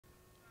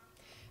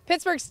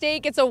Pittsburg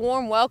State gets a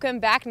warm welcome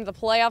back into the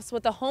playoffs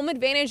with a home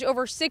advantage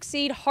over 6th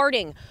seed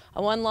Harding,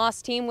 a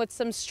one-loss team with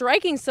some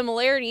striking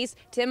similarities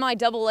to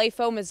MIAA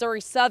foe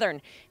Missouri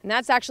Southern. And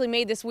that's actually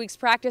made this week's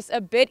practice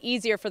a bit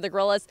easier for the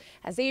Gorillas,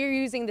 as they are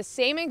using the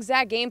same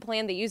exact game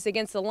plan they used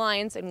against the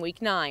Lions in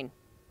Week 9.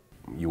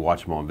 You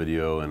watch them on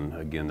video, and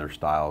again, their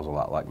style is a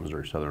lot like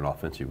Missouri Southern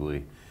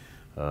offensively,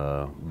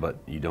 but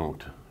you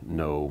don't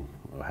know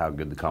how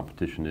good the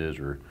competition is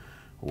or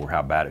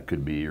how bad it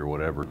could be or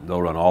whatever.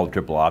 They'll run all the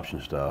triple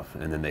option stuff,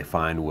 and then they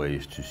find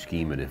ways to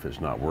scheme it. If it's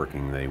not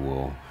working, they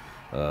will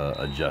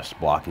adjust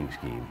blocking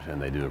schemes,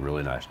 and they do a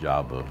really nice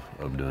job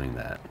of doing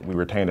that. We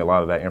retained a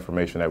lot of that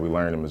information that we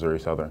learned in Missouri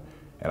Southern,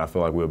 and I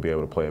feel like we'll be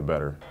able to play it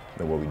better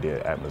than what we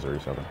did at Missouri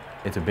Southern.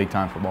 It's a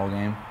big-time football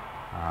game.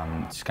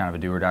 It's kind of a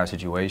do-or-die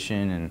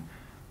situation,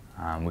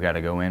 and we got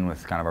to go in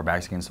with kind of our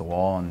backs against the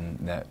wall, and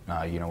that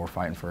we're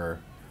fighting for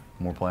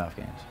more playoff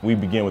games. We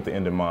begin with the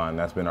end in mind.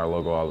 That's been our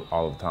logo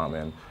all of the time,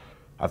 and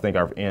I think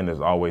our end has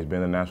always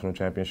been the national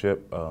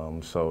championship,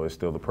 so it's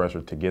still the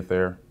pressure to get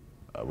there,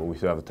 but we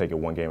still have to take it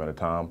one game at a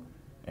time,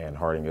 and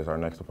Harding is our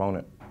next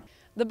opponent.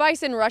 The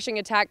Bison rushing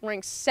attack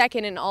ranks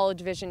second in all of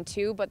Division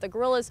II, but the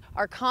Gorillas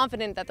are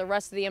confident that the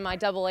rest of the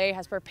MIAA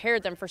has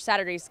prepared them for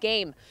Saturday's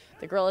game.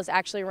 The Gorillas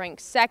actually rank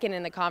second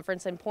in the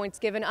conference in points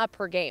given up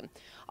per game.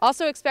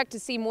 Also expect to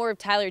see more of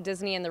Tyler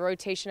Disney in the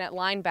rotation at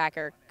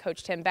linebacker.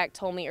 Coach Tim Beck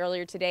told me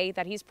earlier today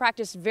that he's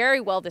practiced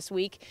very well this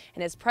week,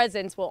 and his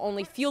presence will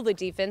only fuel the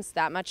defense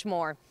that much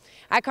more.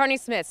 At Carney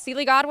Smith,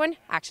 Seeley Godwin,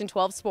 Action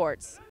 12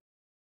 Sports.